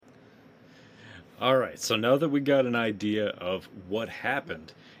All right, so now that we got an idea of what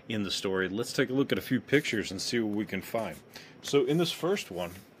happened in the story, let's take a look at a few pictures and see what we can find. So, in this first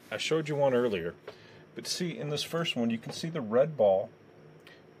one, I showed you one earlier, but see, in this first one, you can see the red ball.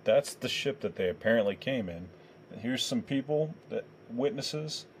 That's the ship that they apparently came in. And here's some people, that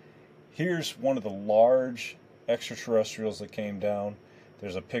witnesses. Here's one of the large extraterrestrials that came down.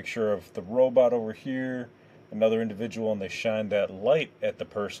 There's a picture of the robot over here, another individual, and they shine that light at the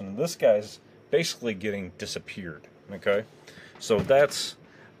person. This guy's basically getting disappeared. Okay, so that's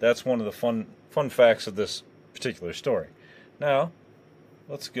one of the fun facts of this particular story. Now,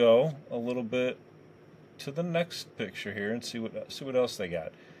 let's go a little bit to the next picture here and see what else they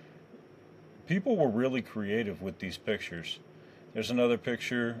got. People were really creative with these pictures. There's another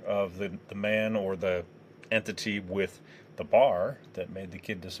picture of the man or the entity with the bar that made the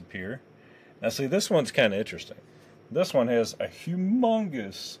kid disappear. Now see, this one's kind of interesting. This one has a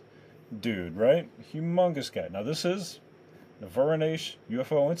humongous dude, right? Humongous guy. Now this is the Vorenezh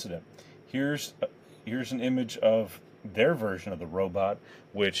UFO incident. Here's an image of their version of the robot,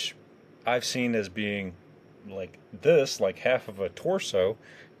 which I've seen as being like this, like half of a torso,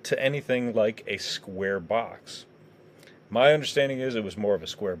 to anything like a square box. My understanding is it was more of a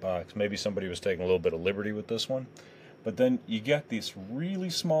square box. Maybe somebody was taking a little bit of liberty with this one. But then you got this really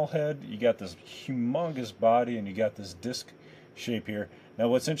small head, you got this humongous body, and you got this disc shape here. Now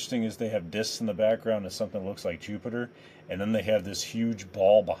what's interesting is they have discs in the background and something that looks like Jupiter, and then they have this huge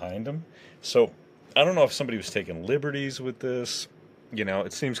ball behind them. So I don't know if somebody was taking liberties with this. You know,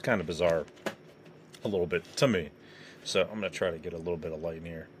 it seems kind of bizarre a little bit to me. So I'm going to try to get a little bit of light in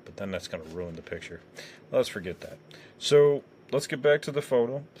here, but then that's going to ruin the picture. Let's forget that. So let's get back to the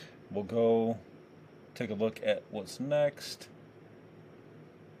photo. We'll go take a look at what's next.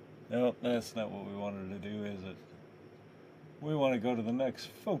 No, that's not what we wanted to do, is it? We want to go to the next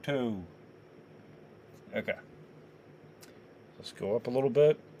photo. Okay. Let's go up a little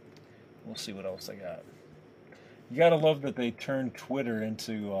bit. We'll see what else I got. You gotta love that they turned Twitter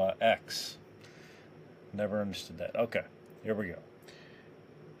into X. Never understood that. Okay, here we go.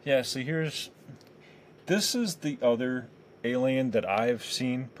 Yeah, see, this is the other alien that I've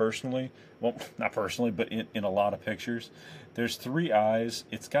seen personally. Well, not personally, but in a lot of pictures. There's three eyes.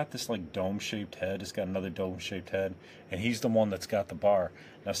 It's got this like dome-shaped head. It's got another dome-shaped head, and he's the one that's got the bar.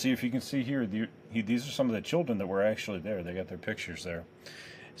 Now, see if you can see here. These are some of the children that were actually there. They got their pictures there.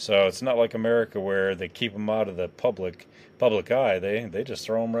 So it's not like America where they keep them out of the public eye. They just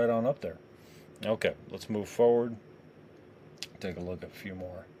throw them right on up there. Okay, let's move forward. Take a look at a few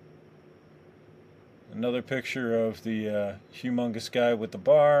more. Another picture of the humongous guy with the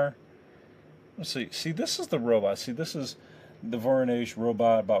bar. Let's see. See, this is the robot. See, this is the Vorenezh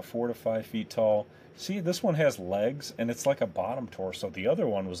robot, about 4 to 5 feet tall. See, this one has legs, and it's like a bottom torso. The other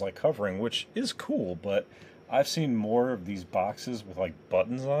one was like hovering, which is cool, but I've seen more of these boxes with like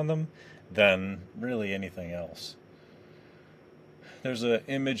buttons on them than really anything else. There's an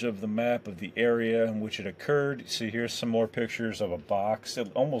image of the map of the area in which it occurred. See, here's some more pictures of a box.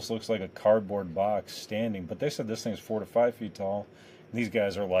 It almost looks like a cardboard box standing, but they said this thing's 4 to 5 feet tall. These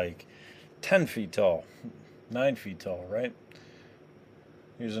guys are like 10 feet tall, 9 feet tall, right?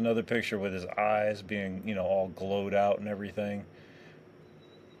 Here's another picture with his eyes being, all glowed out and everything.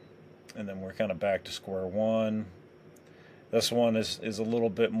 And then we're kind of back to square one. This one is a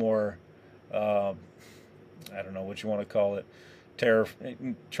little bit more, I don't know what you want to call it, terror,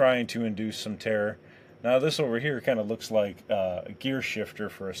 trying to induce some terror. Now this over here kind of looks like a gear shifter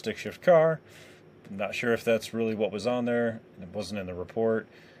for a stick shift car. I'm not sure if that's really what was on there. It wasn't in the report.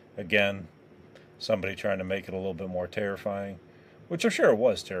 Again, somebody trying to make it a little bit more terrifying, which I'm sure it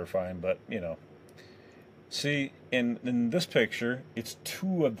was terrifying, but see, in this picture, it's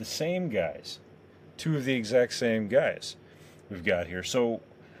two of the same guys, two of the exact same guys we've got here. So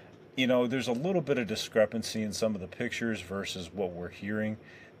there's a little bit of discrepancy in some of the pictures versus what we're hearing.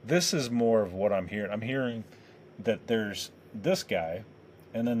 This is more of what I'm hearing. I'm hearing that there's this guy,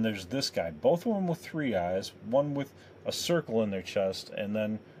 and then there's this guy. Both of them with three eyes, one with a circle in their chest, and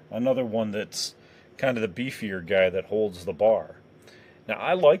then another one that's kind of the beefier guy that holds the bar. Now,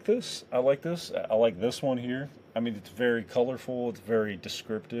 I like this. I like this one here. I mean, it's very colorful. It's very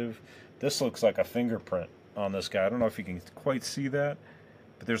descriptive. This looks like a fingerprint on this guy. I don't know if you can quite see that,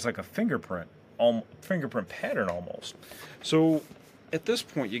 but there's like a fingerprint pattern almost. So at this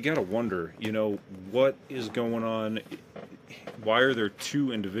point, you got to wonder, what is going on? Why are there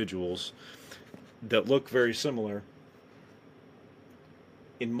two individuals that look very similar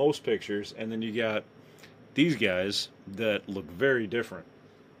in most pictures, and then you got these guys that look very different?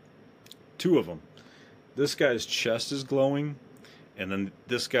 Two of them. This guy's chest is glowing, and then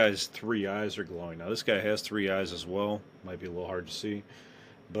this guy's three eyes are glowing. Now this guy has three eyes as well. Might be a little hard to see,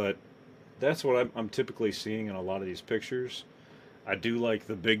 but that's what I'm typically seeing in a lot of these pictures. I do like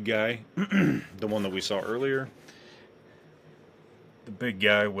the big guy, the one that we saw earlier. The big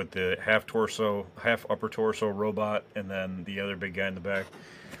guy with the half torso, half upper torso robot, and then the other big guy in the back.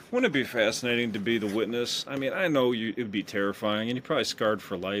 Wouldn't it be fascinating to be the witness? I mean, I know it would be terrifying, and you're probably scarred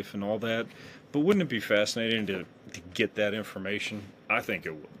for life and all that, but wouldn't it be fascinating to get that information? I think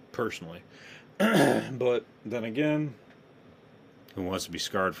it would, personally. But then again, who wants to be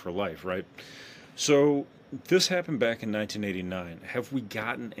scarred for life, right? So this happened back in 1989. Have we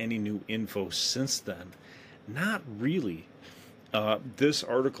gotten any new info since then? Not really. This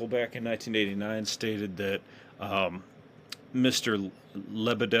article back in 1989 stated that Mr.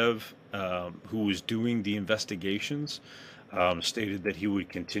 Lebedev, who was doing the investigations, stated that he would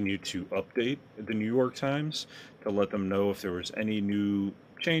continue to update the New York Times to let them know if there was any new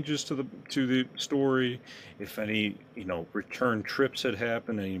changes to the story, if any return trips had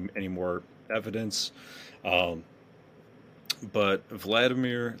happened, any more evidence. But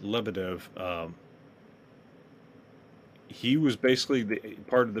Vladimir Lebedev, he was basically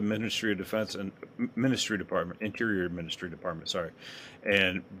part of the Ministry of Defense and Ministry Department, Interior Ministry Department, sorry,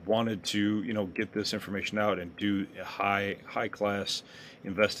 and wanted to get this information out and do a high class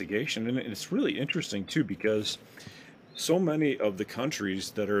investigation. And it's really interesting too, because so many of the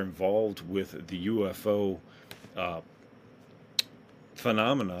countries that are involved with the UFO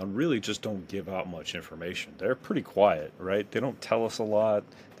phenomenon really just don't give out much information. They're pretty quiet, right? They don't tell us a lot.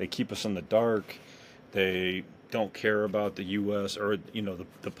 They keep us in the dark. They don't care about the U.S. or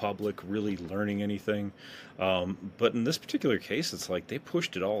the public really learning anything. But in this particular case, it's like they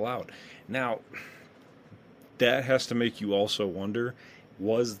pushed it all out. Now, that has to make you also wonder: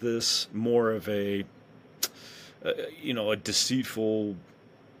 was this more of a deceitful,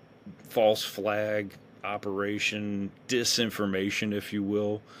 false flag operation, disinformation, if you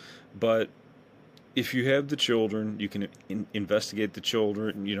will? But if you have the children, you can investigate the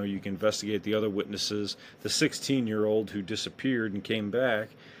children. You can investigate the other witnesses. The 16-year-old who disappeared and came back,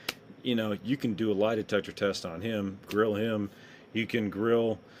 you can do a lie detector test on him, grill him. You can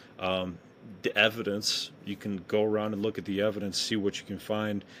grill the evidence. You can go around and look at the evidence, see what you can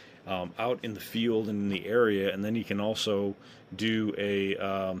find out in the field and in the area, and then you can also do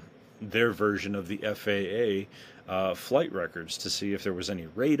their version of the FAA flight records to see if there was any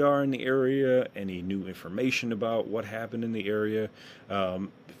radar in the area, any new information about what happened in the area,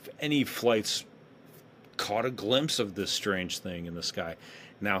 if any flights caught a glimpse of this strange thing in the sky.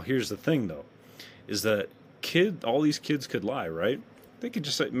 Now, here's the thing, though, is that all these kids could lie, right? They could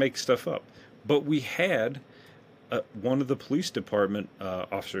just make stuff up. But we had one of the police department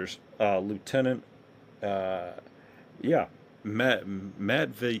officers, Lieutenant, Matveyev.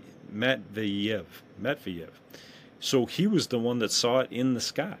 So he was the one that saw it in the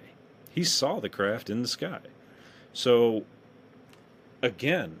sky. He saw the craft in the sky. So,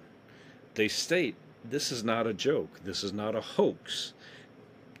 again, they state this is not a joke. This is not a hoax.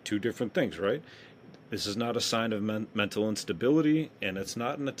 Two different things, right? This is not a sign of mental instability, and it's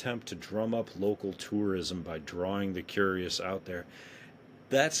not an attempt to drum up local tourism by drawing the curious out there.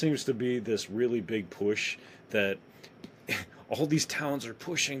 That seems to be this really big push that all these towns are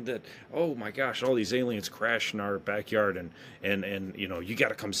pushing, that, oh my gosh, all these aliens crash in our backyard, and you got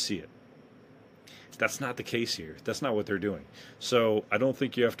to come see it. That's not the case here. That's not what they're doing. So I don't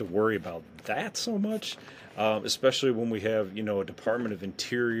think you have to worry about that so much, especially when we have, a Department of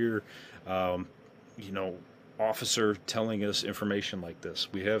Interior, officer telling us information like this.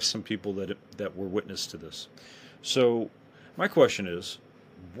 We have some people that were witness to this. So my question is,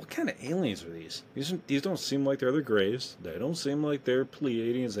 what kind of aliens are these? These don't seem like they're the Greys. They don't seem like they're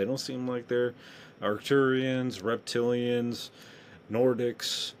Pleiadians. They don't seem like they're Arcturians, Reptilians,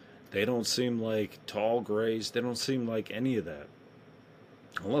 Nordics. They don't seem like tall Greys. They don't seem like any of that.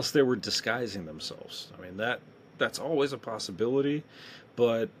 Unless they were disguising themselves. I mean, that's always a possibility.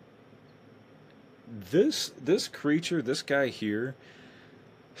 But this creature, this guy here,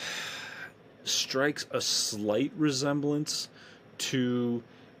 strikes a slight resemblance to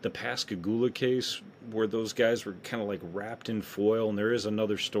the Pascagoula case, where those guys were kind of like wrapped in foil. And there is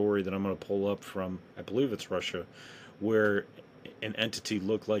another story that I'm going to pull up from, I believe it's Russia, where an entity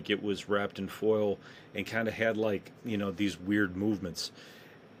looked like it was wrapped in foil and kind of had like, these weird movements.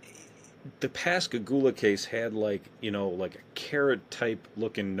 The Pascagoula case had like a carrot type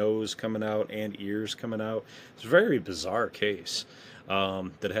looking nose coming out and ears coming out. It's a very bizarre case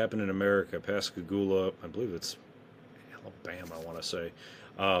that happened in America. Pascagoula, I believe it's Alabama, I want to say.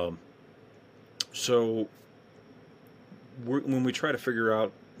 So when we try to figure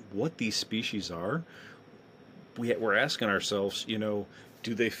out what these species are, we're asking ourselves,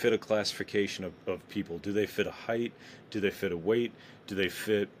 do they fit a classification of people? Do they fit a height? Do they fit a weight? Do they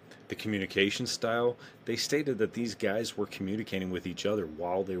fit the communication style? They stated that these guys were communicating with each other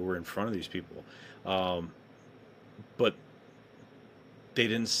while they were in front of these people. But they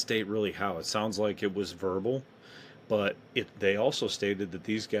didn't state really how. It sounds like it was verbal, but they also stated that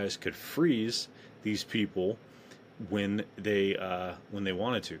these guys could freeze these people when they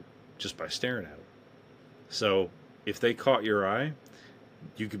wanted to, just by staring at them. So if they caught your eye,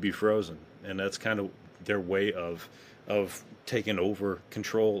 you could be frozen, and that's kind of their way of taking over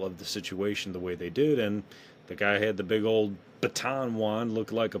control of the situation the way they did. And the guy had the big old baton wand,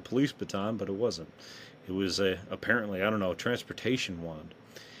 looked like a police baton, but it wasn't. It was apparently, I don't know, a transportation wand.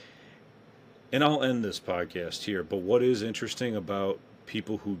 And I'll end this podcast here, but what is interesting about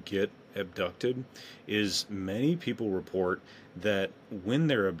people who get abducted is many people report that when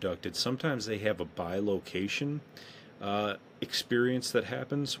they're abducted, sometimes they have a bilocation experience that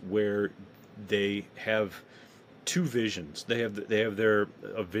happens where they have two visions. They have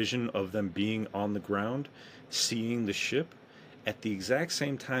a vision of them being on the ground, seeing the ship, at the exact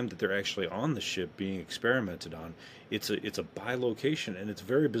same time that they're actually on the ship being experimented on. It's a bilocation, and it's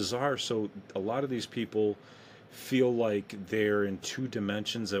very bizarre. So a lot of these people feel like they're in two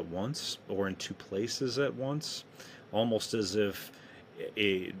dimensions at once, or in two places at once, almost as if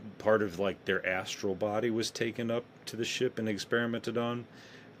a part of like their astral body was taken up to the ship and experimented on,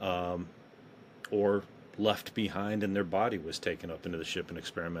 or left behind and their body was taken up into the ship and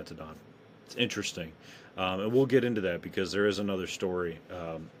experimented on. It's interesting, and we'll get into that because there is another story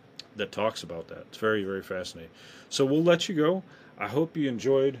that talks about that. It's very, very fascinating. So we'll let you go. I hope you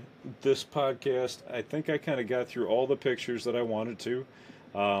enjoyed this podcast. I think I kind of got through all the pictures that I wanted to.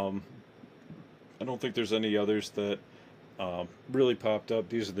 I don't think there's any others that really popped up.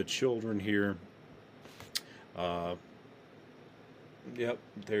 These are the children here. Yep,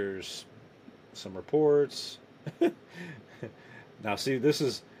 there's some reports. Now, see, this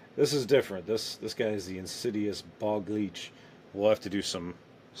is different. This guy is the insidious bog leech. We'll have to do some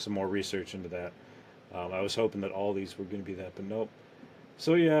more research into that. I was hoping that all these were going to be that, but nope.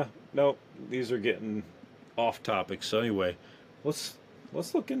 So yeah, nope. These are getting off topic. So anyway, let's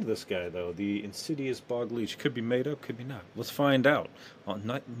look into this guy though. The insidious bog leech could be made up, could be not. Let's find out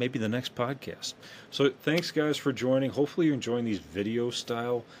on maybe the next podcast. So thanks guys for joining. Hopefully you're enjoying these video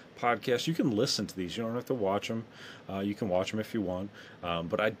style podcasts. You can listen to these. You don't have to watch them. You can watch them if you want.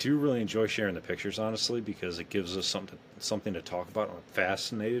 But I do really enjoy sharing the pictures, honestly, because it gives us something to talk about. I'm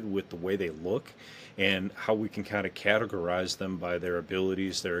fascinated with the way they look and how we can kind of categorize them by their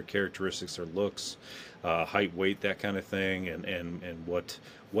abilities, their characteristics, their looks, height, weight, that kind of thing, and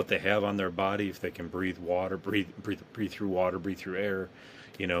what they have on their body, if they can breathe water, breathe through water, breathe through air,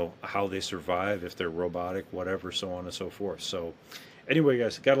 how they survive, if they're robotic, whatever, so on and so forth. So anyway,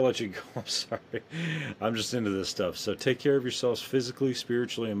 guys, gotta let you go. I'm sorry. I'm just into this stuff. So take care of yourselves physically,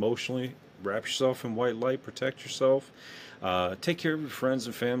 spiritually, emotionally. Wrap yourself in white light. Protect yourself. Take care of your friends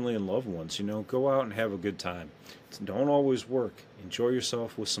and family and loved ones. Go out and have a good time. Don't always work. Enjoy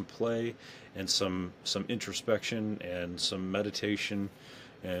yourself with some play and some introspection and some meditation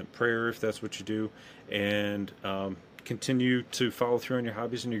and prayer, if that's what you do. And continue to follow through on your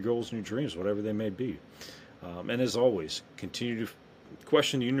hobbies and your goals and your dreams, whatever they may be. And as always, continue to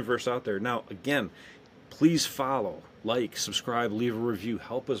question the universe out there. Now, again, please follow, like, subscribe, leave a review.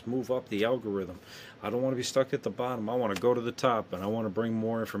 Help us move up the algorithm. I don't want to be stuck at the bottom. I want to go to the top, and I want to bring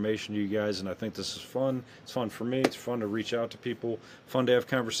more information to you guys, and I think this is fun. It's fun for me. It's fun to reach out to people, fun to have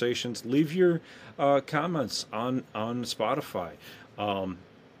conversations. Leave your comments on Spotify. I'm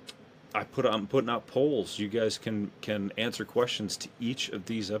putting out polls. You guys can answer questions to each of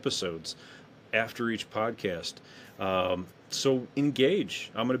these episodes after each podcast. So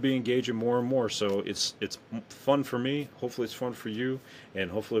engage. I'm going to be engaging more and more. So it's fun for me. Hopefully it's fun for you, and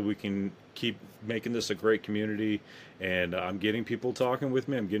hopefully we can keep making this a great community. And I'm getting people talking with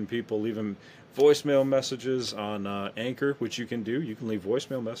me. I'm getting people leaving voicemail messages on Anchor, which you can do. You can leave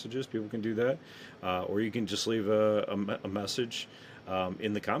voicemail messages. People can do that, or you can just leave a message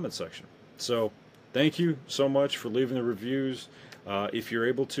in the comment section. So thank you so much for leaving the reviews. If you're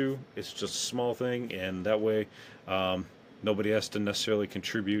able to, it's just a small thing, and that way nobody has to necessarily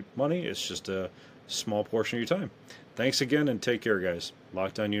contribute money. It's just a small portion of your time. Thanks again, and take care, guys.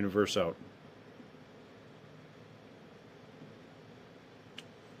 Lockdown Universe out.